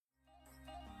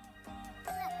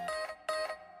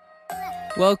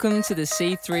Welcome to the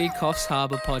C3 Coffs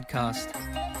Harbour podcast.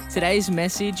 Today's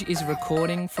message is a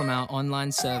recording from our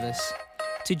online service.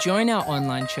 To join our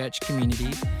online church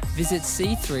community, visit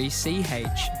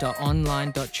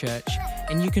c3ch.online.church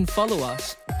and you can follow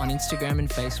us on Instagram and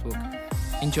Facebook.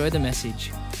 Enjoy the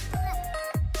message.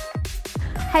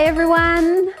 Hey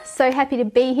everyone, so happy to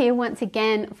be here once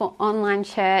again for online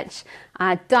church,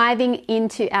 diving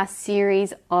into our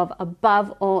series of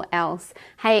Above All Else.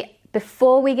 Hey,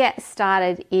 before we get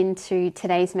started into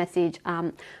today's message,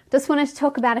 just wanted to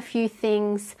talk about a few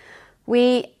things.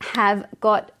 We have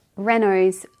got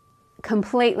renos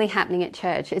completely happening at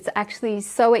church. It's actually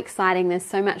so exciting. There's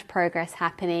so much progress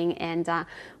happening, and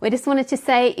we just wanted to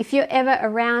say, if you're ever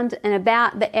around and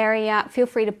about the area, feel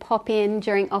free to pop in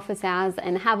during office hours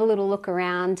and have a little look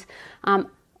around.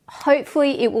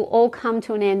 Hopefully it will all come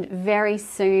to an end very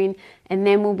soon, and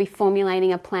then we'll be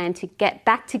formulating a plan to get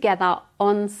back together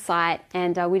on site,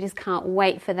 and we just can't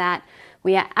wait for that.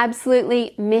 We are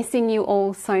absolutely missing you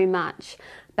all so much.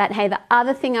 But hey, the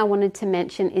other thing I wanted to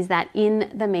mention is that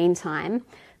in the meantime,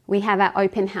 we have our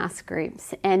open house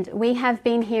groups, and we have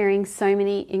been hearing so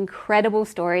many incredible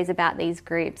stories about these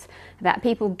groups, about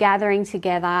people gathering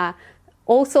together,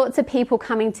 all sorts of people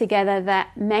coming together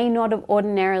that may not have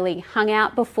ordinarily hung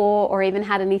out before or even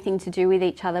had anything to do with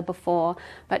each other before,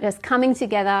 but just coming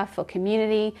together for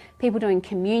community, people doing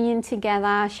communion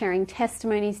together, sharing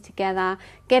testimonies together,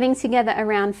 getting together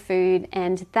around food,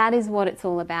 and that is what it's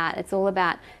all about. It's all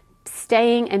about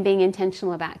staying and being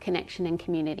intentional about connection and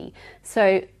community.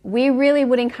 So we really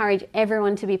would encourage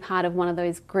everyone to be part of one of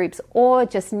those groups, or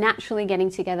just naturally getting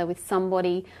together with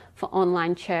somebody for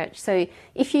online church. So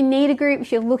if you need a group,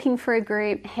 if you're looking for a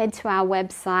group, head to our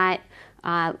website.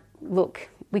 Look,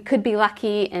 we could be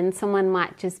lucky and someone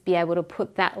might just be able to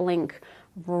put that link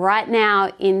right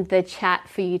now in the chat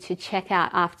for you to check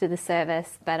out after the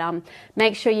service. But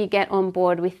make sure you get on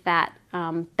board with that.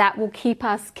 That will keep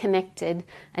us connected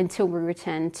until we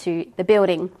return to the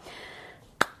building.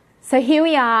 So here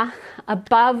we are,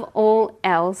 Above All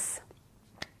Else,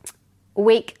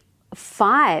 week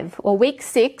 5 or week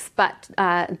 6, but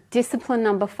discipline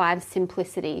number 5,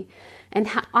 simplicity. And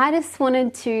I just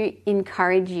wanted to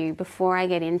encourage you before I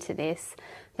get into this,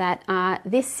 that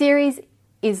this series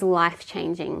is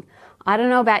life-changing. I don't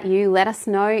know about you. Let us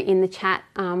know in the chat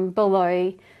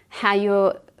below how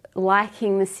you're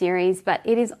liking the series, but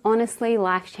it is honestly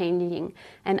life-changing.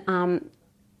 And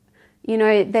you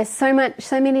know, there's so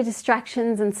many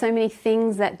distractions and so many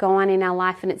things that go on in our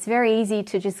life, and it's very easy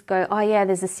to just go, oh yeah,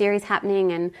 there's a series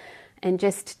happening, and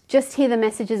just hear the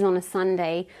messages on a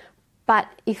Sunday. But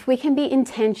if we can be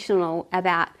intentional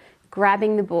about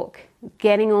grabbing the book,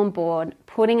 getting on board,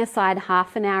 putting aside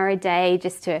half an hour a day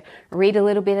just to read a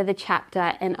little bit of the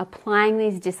chapter and applying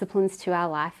these disciplines to our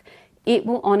life, it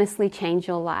will honestly change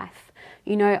your life.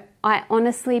 You know, I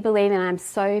honestly believe, and I'm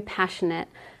so passionate,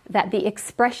 that the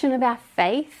expression of our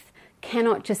faith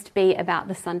cannot just be about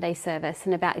the Sunday service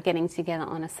and about getting together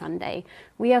on a Sunday.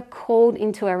 We are called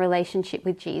into a relationship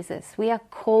with Jesus. We are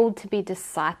called to be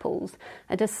disciples.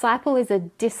 A disciple is a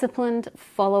disciplined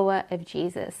follower of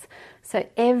Jesus. So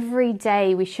every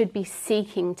day we should be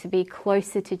seeking to be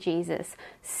closer to Jesus,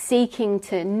 seeking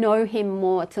to know him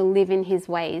more, to live in his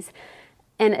ways.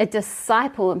 And a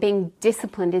disciple, being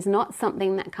disciplined, is not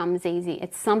something that comes easy.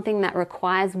 It's something that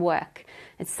requires work.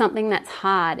 It's something that's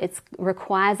hard. It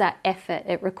requires our effort.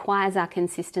 It requires our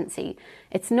consistency.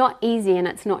 It's not easy, and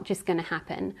it's not just going to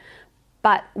happen.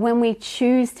 But when we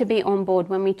choose to be on board,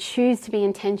 when we choose to be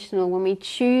intentional, when we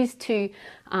choose to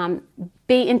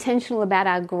be intentional about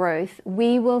our growth,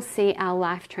 we will see our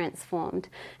life transformed.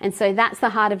 And so that's the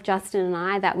heart of Justin and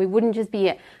I, that we wouldn't just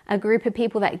be a group of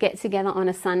people that get together on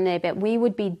a Sunday, but we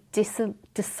would be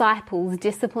disciples,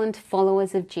 disciplined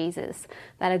followers of Jesus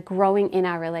that are growing in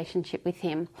our relationship with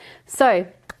him. So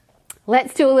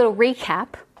let's do a little recap.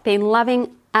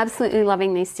 Been absolutely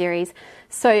loving this series.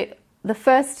 So the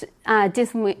first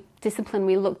discipline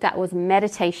we looked at was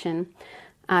meditation.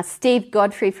 Steve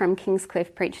Godfrey from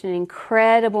Kingscliff preached an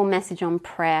incredible message on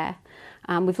prayer.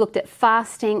 We've looked at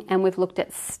fasting and we've looked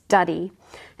at study.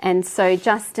 And so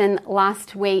Justin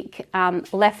last week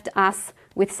left us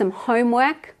with some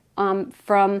homework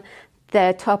from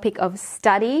the topic of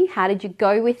study. How did you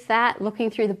go with that?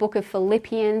 Looking through the book of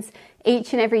Philippians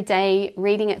each and every day,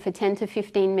 reading it for 10 to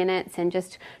 15 minutes and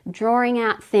just drawing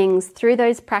out things through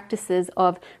those practices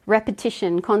of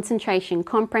repetition, concentration,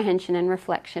 comprehension and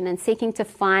reflection, and seeking to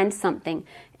find something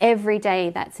every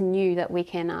day that's new that we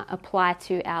can apply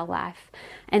to our life.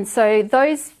 And so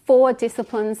those 4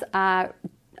 disciplines are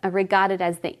are regarded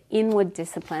as the inward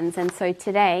disciplines. And so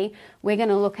today we're going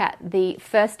to look at the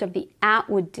first of the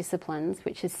outward disciplines,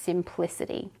 which is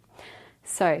simplicity.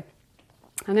 So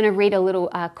I'm going to read a little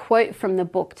quote from the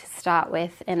book to start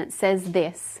with, and it says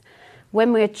this: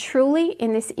 "When we're truly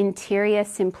in this interior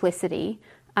simplicity,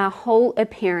 our whole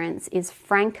appearance is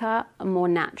franker, more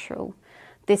natural.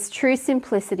 This true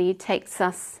simplicity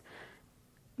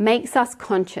makes us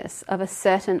conscious of a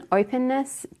certain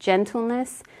openness,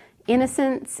 gentleness,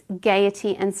 innocence,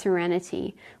 gaiety, and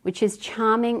serenity, which is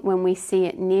charming when we see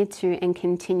it near to and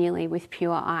continually with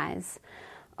pure eyes.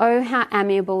 Oh, how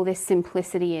amiable this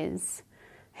simplicity is!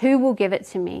 Who will give it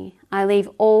to me? I leave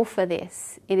all for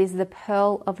this. It is the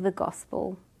pearl of the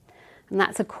gospel." And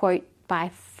that's a quote by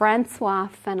Francois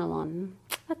Fenelon.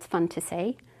 That's fun to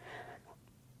say.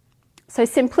 So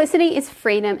simplicity is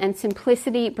freedom, and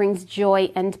simplicity brings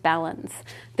joy and balance.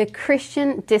 The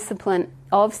Christian discipline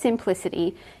of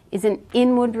simplicity is an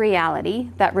inward reality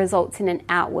that results in an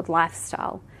outward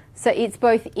lifestyle. So it's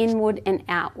both inward and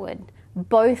outward.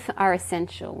 Both are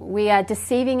essential. We are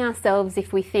deceiving ourselves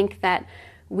if we think that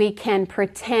we can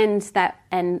pretend that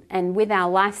and with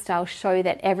our lifestyle show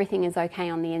that everything is okay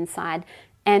on the inside,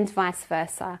 and vice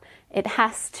versa. It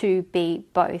has to be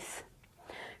both.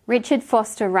 Richard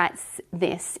Foster writes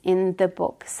this in the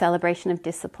book Celebration of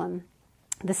Discipline: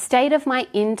 "The state of my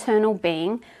internal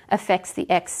being affects the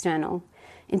external.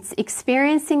 It's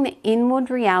experiencing the inward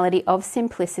reality of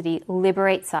simplicity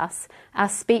liberates us. Our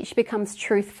speech becomes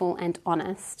truthful and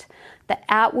honest. The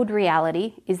outward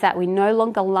reality is that we no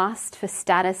longer lust for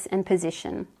status and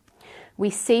position. We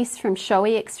cease from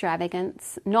showy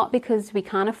extravagance, not because we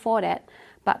can't afford it,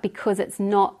 but because it's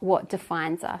not what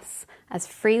defines us. As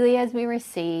freely as we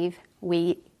receive,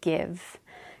 we give."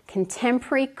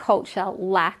 Contemporary culture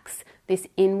lacks this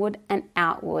inward and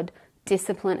outward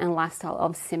discipline and lifestyle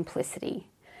of simplicity.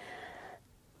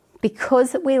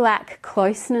 Because we lack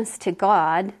closeness to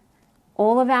God,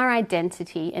 all of our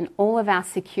identity and all of our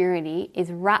security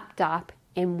is wrapped up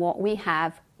in what we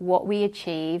have, what we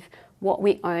achieve, what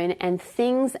we own, and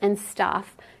things and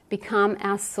stuff become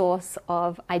our source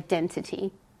of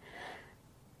identity.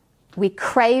 We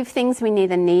crave things we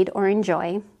neither need or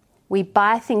enjoy. We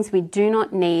buy things we do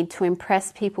not need to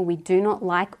impress people we do not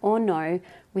like or know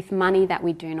with money that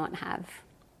we do not have.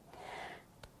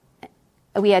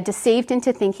 We are deceived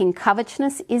into thinking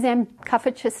covetousness is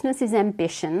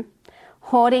ambition,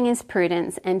 hoarding is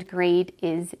prudence, and greed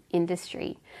is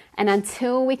industry. And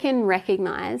until we can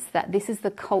recognize that this is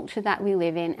the culture that we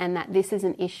live in and that this is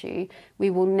an issue, we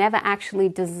will never actually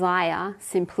desire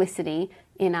simplicity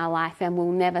in our life and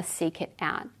will never seek it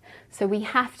out. So we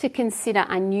have to consider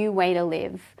a new way to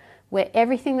live, where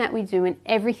everything that we do and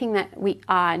everything that we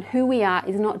are and who we are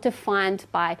is not defined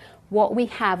by what we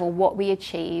have or what we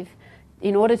achieve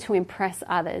in order to impress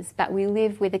others, but we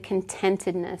live with a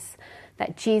contentedness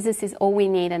that Jesus is all we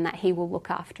need and that he will look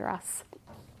after us.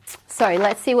 So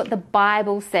let's see what the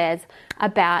Bible says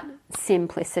about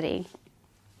simplicity.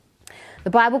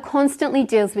 The Bible constantly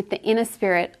deals with the inner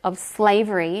spirit of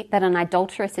slavery that an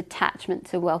adulterous attachment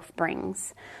to wealth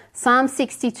brings. Psalm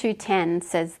 62:10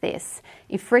 says this: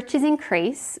 "If riches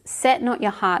increase, set not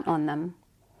your heart on them."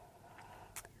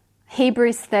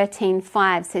 Hebrews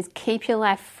 13:5 says, "Keep your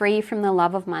life free from the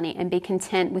love of money and be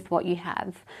content with what you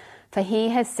have. For he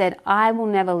has said, I will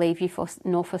never leave you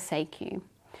nor forsake you."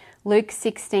 Luke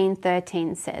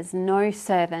 16:13 says, "No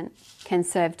servant can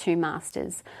serve two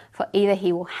masters, for either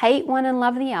he will hate one and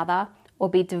love the other, or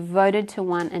be devoted to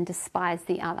one and despise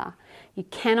the other. You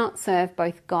cannot serve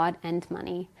both God and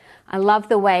money." I love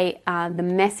the way the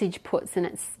Message puts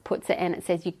it, and it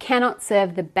says, "You cannot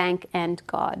serve the bank and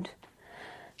God."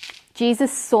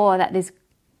 Jesus saw that there's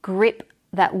grip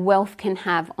that wealth can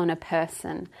have on a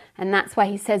person, and that's why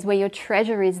he says, "Where your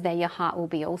treasure is, there your heart will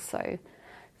be also."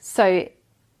 So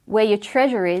where your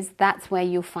treasure is, that's where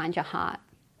you'll find your heart.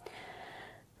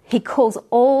 He calls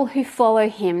all who follow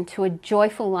him to a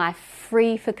joyful life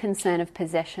free for concern of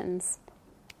possessions.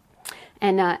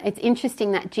 And it's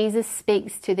interesting that Jesus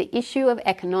speaks to the issue of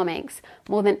economics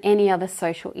more than any other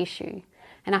social issue.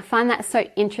 And I find that so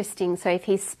interesting. So if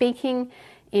he's speaking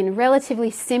in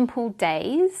relatively simple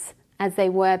days, as they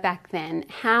were back then,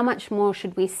 how much more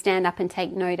should we stand up and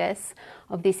take notice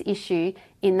of this issue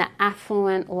in the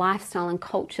affluent lifestyle and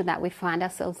culture that we find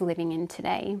ourselves living in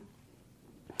today?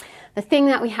 The thing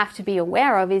that we have to be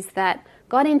aware of is that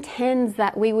God intends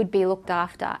that we would be looked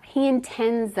after. He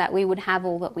intends that we would have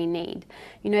all that we need.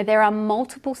 You know, there are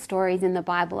multiple stories in the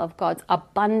Bible of God's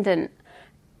abundant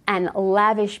and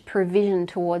lavish provision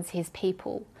towards his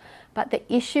people. But the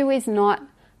issue is not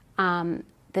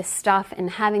the stuff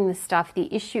and having the stuff.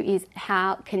 The issue is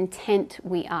how content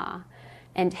we are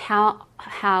and how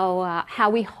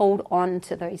we hold on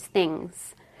to those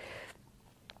things.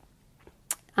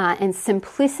 And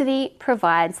simplicity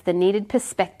provides the needed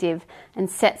perspective and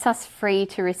sets us free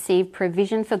to receive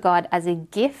provision for God as a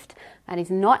gift that is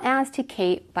not ours to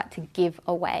keep, but to give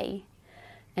away.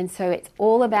 And so it's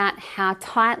all about how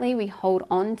tightly we hold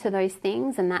on to those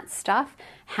things and that stuff,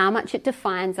 how much it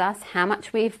defines us, how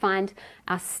much we find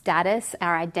our status,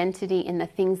 our identity in the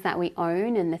things that we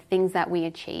own and the things that we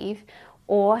achieve,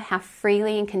 or how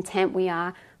freely and content we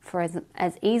are for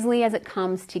as easily as it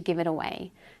comes to give it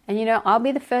away. And you know, I'll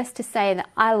be the first to say that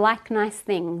I like nice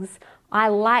things. I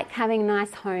like having a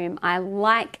nice home. I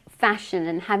like fashion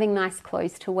and having nice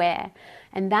clothes to wear.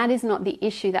 And that is not the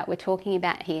issue that we're talking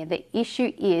about here. The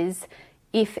issue is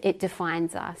if it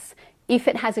defines us, if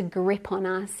it has a grip on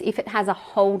us, if it has a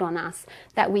hold on us,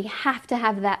 that we have to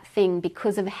have that thing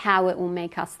because of how it will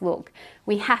make us look.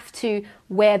 We have to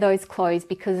wear those clothes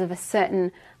because of a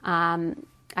certain,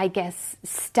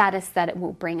 status that it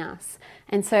will bring us.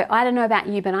 And so I don't know about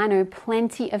you, but I know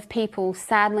plenty of people,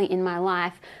 sadly, in my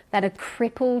life that are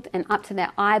crippled and up to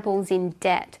their eyeballs in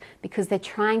debt because they're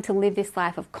trying to live this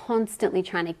life of constantly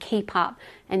trying to keep up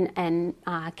and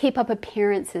keep up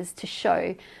appearances to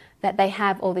show that they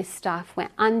have all this stuff, where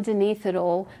underneath it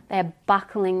all, they're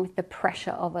buckling with the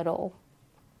pressure of it all.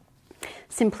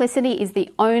 Simplicity is the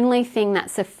only thing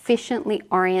that sufficiently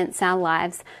orients our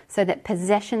lives so that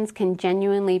possessions can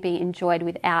genuinely be enjoyed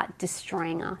without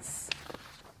destroying us.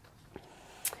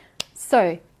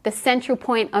 So, the central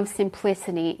point of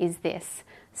simplicity is this,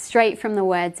 straight from the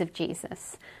words of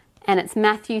Jesus, and it's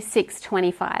Matthew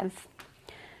 6:25.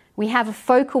 We have a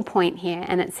focal point here,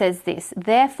 and it says this: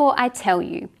 "Therefore I tell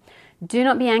you, do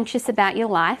not be anxious about your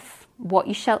life, what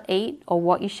you shall eat or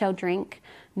what you shall drink,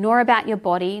 nor about your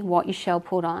body, what you shall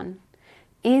put on.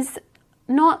 Is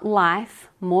not life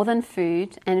more than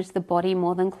food, and is the body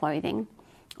more than clothing?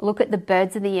 Look at the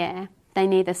birds of the air. They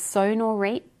neither sow nor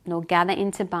reap, nor gather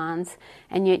into barns,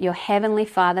 and yet your heavenly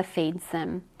Father feeds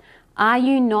them. Are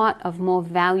you not of more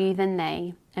value than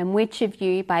they? And which of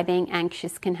you, by being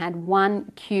anxious, can add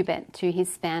 1 cubit to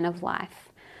his span of life?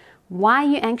 Why are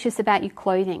you anxious about your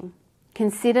clothing?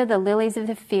 Consider the lilies of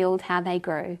the field, how they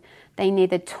grow. They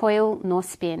neither toil nor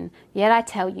spin. Yet I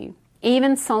tell you,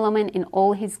 even Solomon in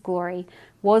all his glory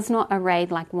was not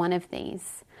arrayed like one of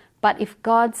these. But if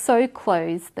God so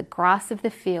clothes the grass of the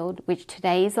field, which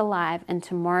today is alive and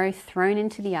tomorrow thrown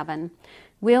into the oven,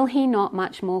 will he not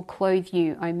much more clothe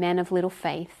you, O men of little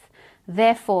faith?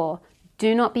 Therefore,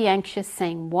 do not be anxious,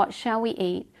 saying, what shall we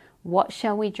eat? What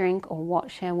shall we drink? Or what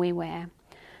shall we wear?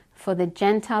 For the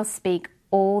Gentiles speak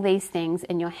all these things,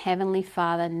 and your heavenly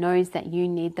Father knows that you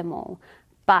need them all.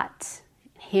 But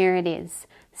here it is: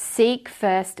 seek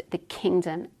first the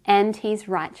kingdom and his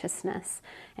righteousness,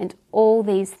 and all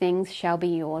these things shall be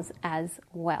yours as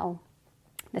well.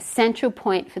 The central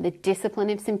point for the discipline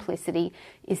of simplicity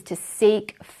is to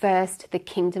seek first the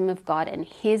kingdom of God and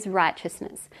his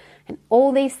righteousness, and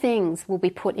all these things will be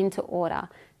put into order.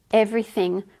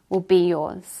 Everything will be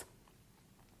yours.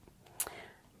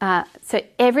 So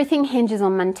everything hinges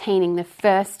on maintaining the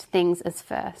first things as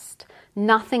first.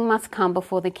 Nothing must come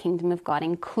before the kingdom of God,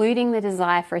 including the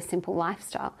desire for a simple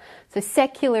lifestyle. So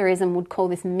secularism would call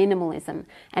this minimalism,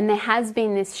 and there has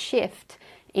been this shift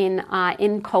in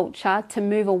culture to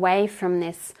move away from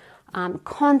this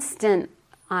constant,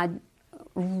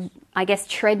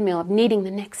 treadmill of needing the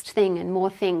next thing and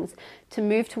more things, to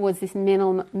move towards this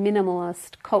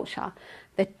minimalist culture.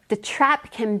 The trap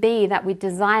can be that we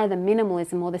desire the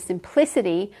minimalism or the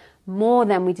simplicity more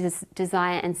than we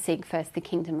desire and seek first the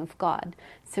kingdom of God.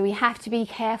 So we have to be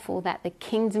careful that the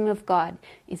kingdom of God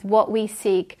is what we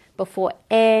seek before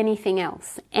anything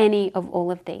else, any of all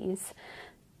of these.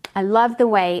 I love the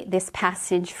way this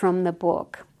passage from the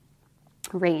book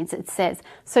reads. It says,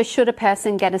 so should a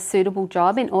person get a suitable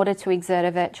job in order to exert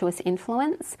a virtuous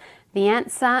influence? The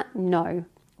answer, no.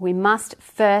 We must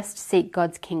first seek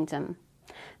God's kingdom.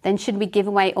 Then should we give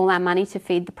away all our money to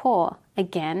feed the poor?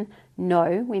 Again,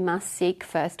 no, we must seek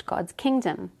first God's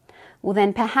kingdom. Well,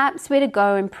 then perhaps we're to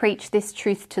go and preach this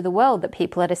truth to the world, that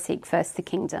people are to seek first the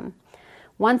kingdom.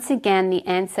 Once again, the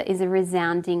answer is a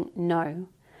resounding no.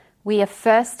 We are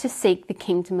first to seek the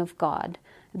kingdom of God.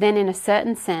 Then in a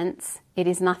certain sense, it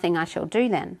is nothing I shall do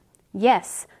then.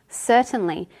 Yes,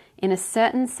 certainly, in a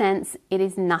certain sense, it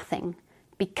is nothing.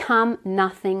 Become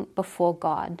nothing before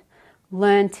God.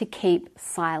 Learn to keep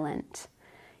silent.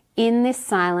 In this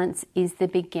silence is the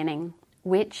beginning,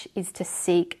 which is to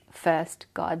seek first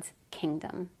God's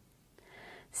kingdom.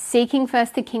 Seeking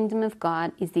first the kingdom of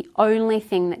God is the only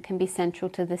thing that can be central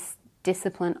to this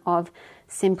discipline of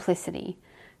simplicity.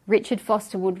 Richard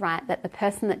Foster would write that the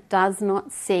person that does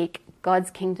not seek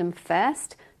God's kingdom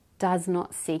first does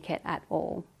not seek it at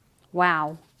all.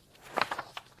 Wow.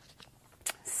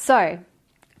 So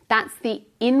that's the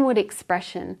inward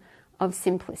expression of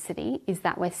simplicity, is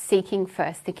that we're seeking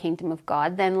first the kingdom of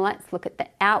God. Then let's look at the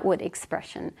outward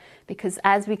expression, because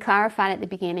as we clarified at the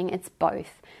beginning, it's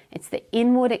both. It's the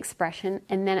inward expression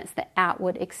and then it's the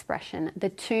outward expression. The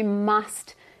two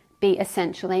must be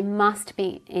essential. They must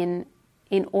be in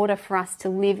order for us to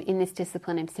live in this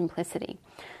discipline of simplicity.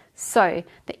 So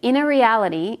the inner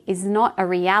reality is not a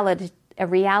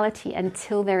reality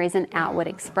until there is an outward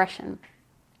expression.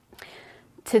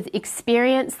 To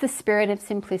experience the spirit of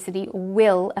simplicity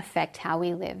will affect how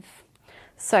we live.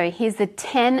 So here's the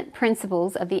 10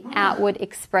 principles of the outward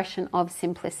expression of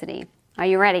simplicity. Are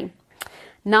you ready?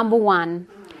 Number 1,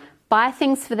 buy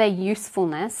things for their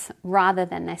usefulness rather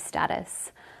than their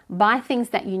status. Buy things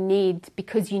that you need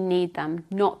because you need them,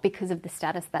 not because of the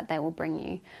status that they will bring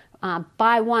you.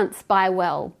 Buy once, buy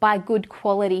well, buy good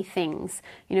quality things.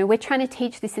 You know, we're trying to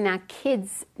teach this in our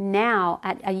kids now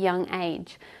at a young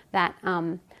age, that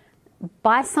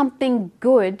buy something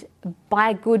good,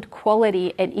 buy good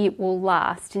quality, and it will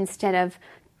last, instead of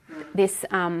this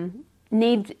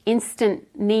instant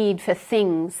need for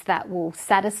things that will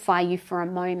satisfy you for a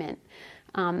moment.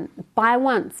 Buy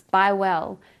once, buy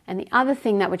well. And the other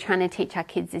thing that we're trying to teach our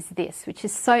kids is this, which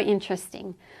is so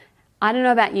interesting. I don't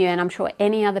know about you, and I'm sure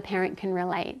any other parent can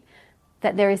relate,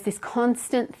 that there is this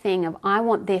constant thing of, I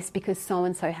want this because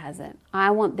so-and-so has it. I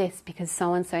want this because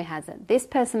so-and-so has it. This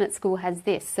person at school has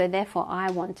this, so therefore I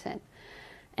want it.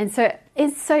 And so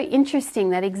it's so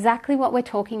interesting that exactly what we're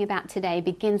talking about today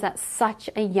begins at such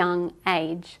a young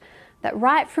age, that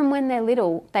right from when they're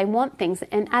little, they want things.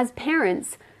 And as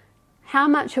parents, how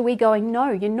much are we going,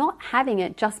 no, you're not having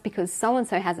it just because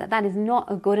so-and-so has it. That is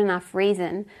not a good enough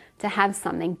reason to have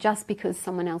something just because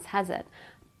someone else has it.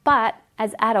 But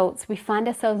as adults, we find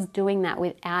ourselves doing that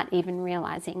without even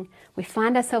realizing. We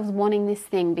find ourselves wanting this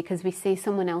thing because we see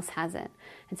someone else has it.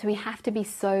 And so we have to be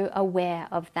so aware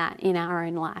of that in our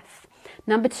own life.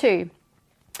 Number 2,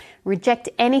 reject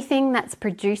anything that's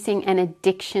producing an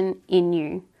addiction in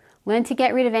you. Learn to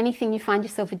get rid of anything you find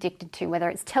yourself addicted to, whether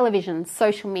it's television,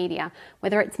 social media,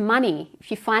 whether it's money.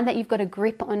 If you find that you've got a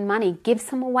grip on money, give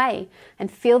some away and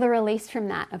feel the release from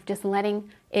that, of just letting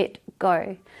it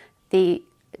go.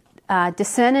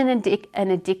 Discern an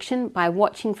addiction by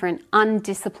watching for an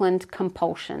undisciplined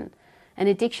compulsion. An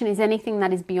addiction is anything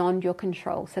that is beyond your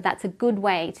control. So that's a good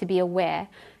way to be aware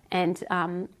and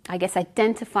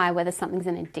identify whether something's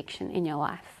an addiction in your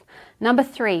life. Number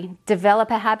 3,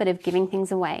 develop a habit of giving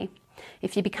things away.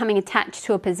 If you're becoming attached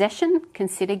to a possession,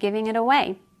 consider giving it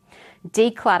away.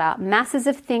 Declutter. Masses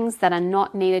of things that are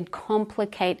not needed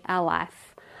complicate our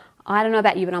life. I don't know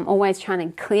about you, but I'm always trying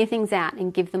to clear things out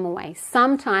and give them away.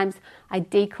 Sometimes I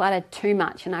declutter too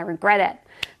much and I regret it,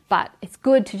 but it's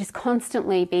good to just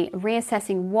constantly be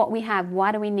reassessing what we have,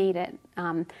 why do we need it,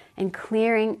 and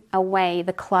clearing away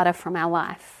the clutter from our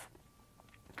life.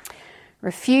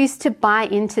 Refuse to buy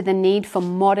into the need for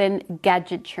modern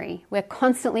gadgetry. We're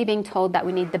constantly being told that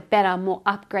we need the better, more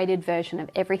upgraded version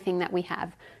of everything that we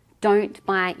have. Don't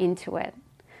buy into it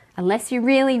unless you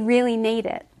really, really need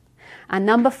it.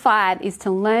 Number 5 is to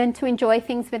learn to enjoy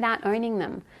things without owning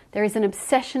them. There is an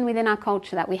obsession within our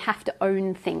culture that we have to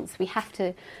own things. We have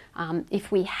to,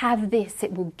 if we have this,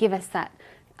 it will give us that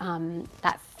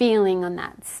feeling and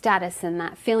that status and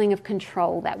that feeling of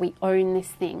control that we own this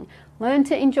thing. Learn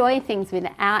to enjoy things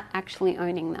without actually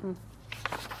owning them.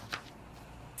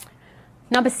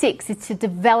 Number 6 is to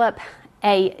develop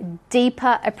a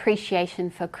deeper appreciation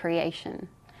for creation.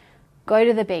 Go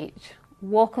to the beach,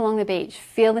 walk along the beach,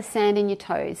 feel the sand in your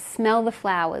toes, smell the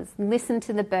flowers, listen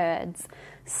to the birds,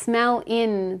 smell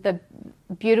in the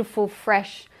beautiful,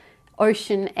 fresh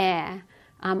ocean air.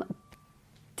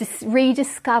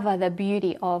 Rediscover the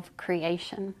beauty of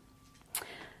creation.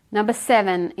 Number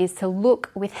 7 is to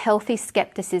look with healthy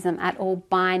skepticism at all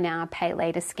buy now, pay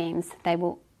later schemes. They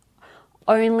will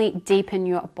only deepen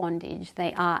your bondage.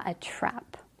 They are a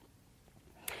trap.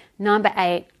 Number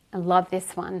 8, I love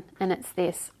this one, and it's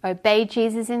this: obey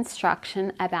Jesus'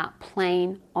 instruction about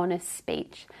plain, honest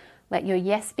speech. Let your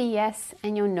yes be yes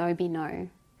and your no be no.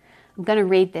 I'm going to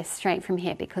read this straight from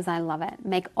here because I love it.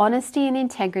 Make honesty and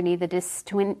integrity the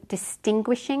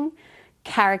distinguishing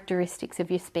characteristics of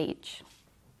your speech.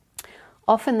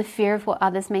 Often the fear of what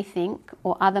others may think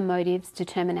or other motives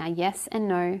determine our yes and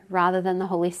no rather than the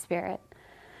Holy Spirit.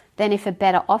 Then if a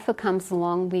better offer comes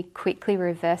along, we quickly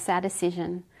reverse our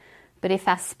decision. But if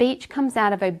our speech comes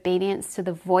out of obedience to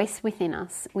the voice within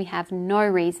us, we have no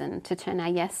reason to turn our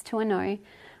yes to a no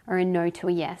or a no to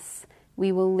a yes.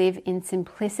 We will live in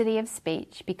simplicity of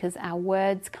speech because our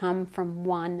words come from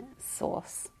one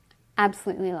source.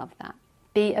 Absolutely love that.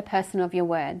 Be a person of your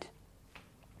word.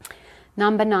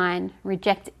 Number 9,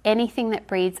 reject anything that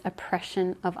breeds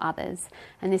oppression of others.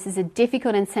 And this is a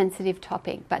difficult and sensitive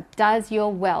topic, but does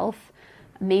your wealth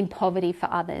mean poverty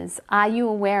for others? Are you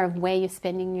aware of where you're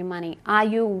spending your money? Are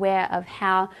you aware of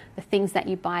how the things that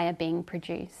you buy are being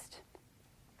produced?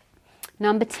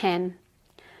 Number 10,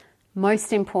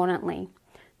 most importantly,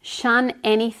 shun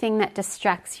anything that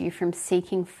distracts you from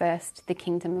seeking first the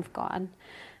kingdom of God.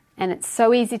 And it's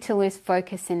so easy to lose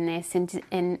focus in this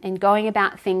and going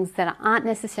about things that aren't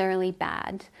necessarily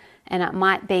bad. And it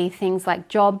might be things like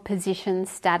job, position,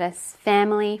 status,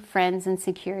 family, friends, and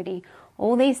security.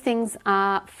 All these things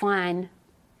are fine,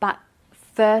 but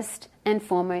first and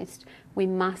foremost, we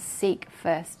must seek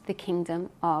first the kingdom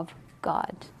of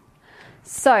God.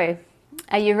 So,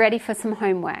 are you ready for some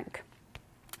homework?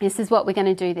 This is what we're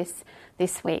going to do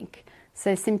this week.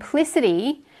 So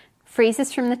simplicity frees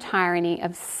us from the tyranny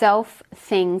of self,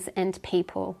 things, and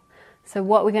people. So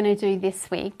what we're going to do this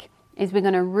week is we're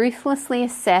going to ruthlessly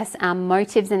assess our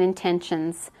motives and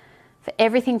intentions for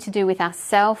everything to do with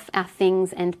ourself, our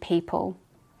things, and people.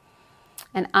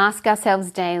 And ask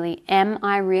ourselves daily, am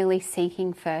I really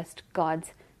seeking first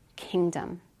God's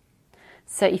kingdom?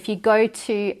 So if you go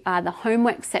to the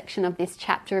homework section of this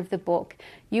chapter of the book,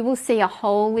 you will see a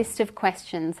whole list of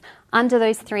questions under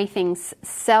those 3 things,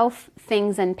 self,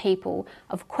 things, and people,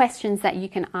 of questions that you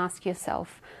can ask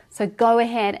yourself. So go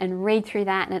ahead and read through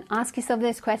that and ask yourself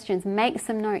those questions. Make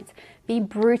some notes. Be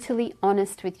brutally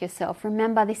honest with yourself.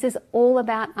 Remember, this is all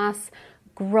about us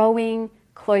growing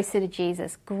closer to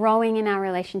Jesus, growing in our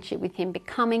relationship with Him,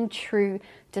 becoming true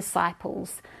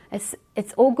disciples.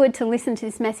 It's all good to listen to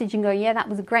this message and go, yeah, that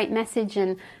was a great message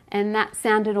and that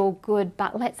sounded all good,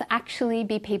 but let's actually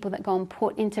be people that go and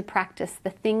put into practice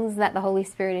the things that the Holy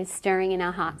Spirit is stirring in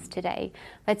our hearts today.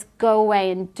 Let's go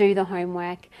away and do the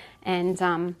homework and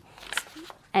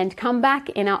come back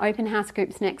in our open house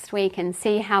groups next week and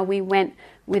see how we went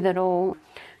with it all.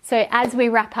 So as we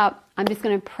wrap up, I'm just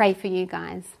going to pray for you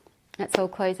guys. Let's all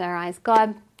close our eyes.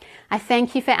 God, I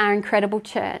thank you for our incredible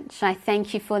church. I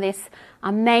thank you for this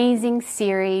amazing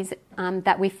series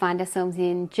that we find ourselves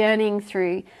in, journeying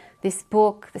through this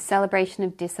book, The Celebration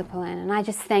of Discipline. And I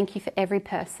just thank you for every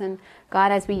person.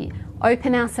 God, as we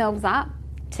open ourselves up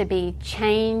to be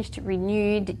changed,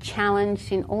 renewed,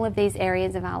 challenged in all of these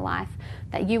areas of our life,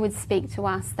 that you would speak to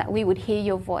us, that we would hear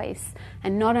your voice.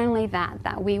 And not only that,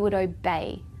 that we would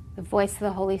obey the voice of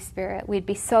the Holy Spirit. We'd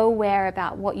be so aware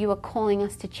about what you are calling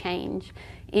us to change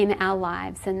in our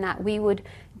lives, and that we would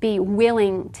be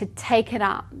willing to take it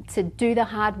up, to do the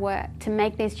hard work, to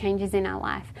make these changes in our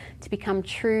life, to become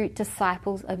true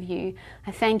disciples of you.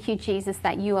 I thank you, Jesus,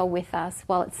 that you are with us.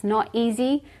 While it's not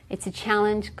easy, it's a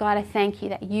challenge. God, I thank you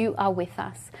that you are with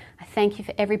us. I thank you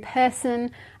for every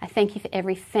person. I thank you for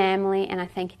every family, and I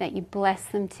thank you that you bless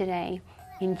them today.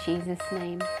 In Jesus'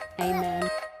 name, amen.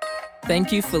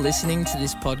 Thank you for listening to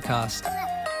this podcast.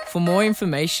 For more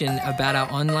information about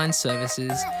our online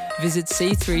services, visit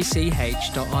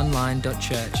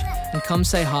c3ch.online.church and come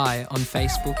say hi on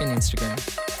Facebook and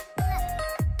Instagram.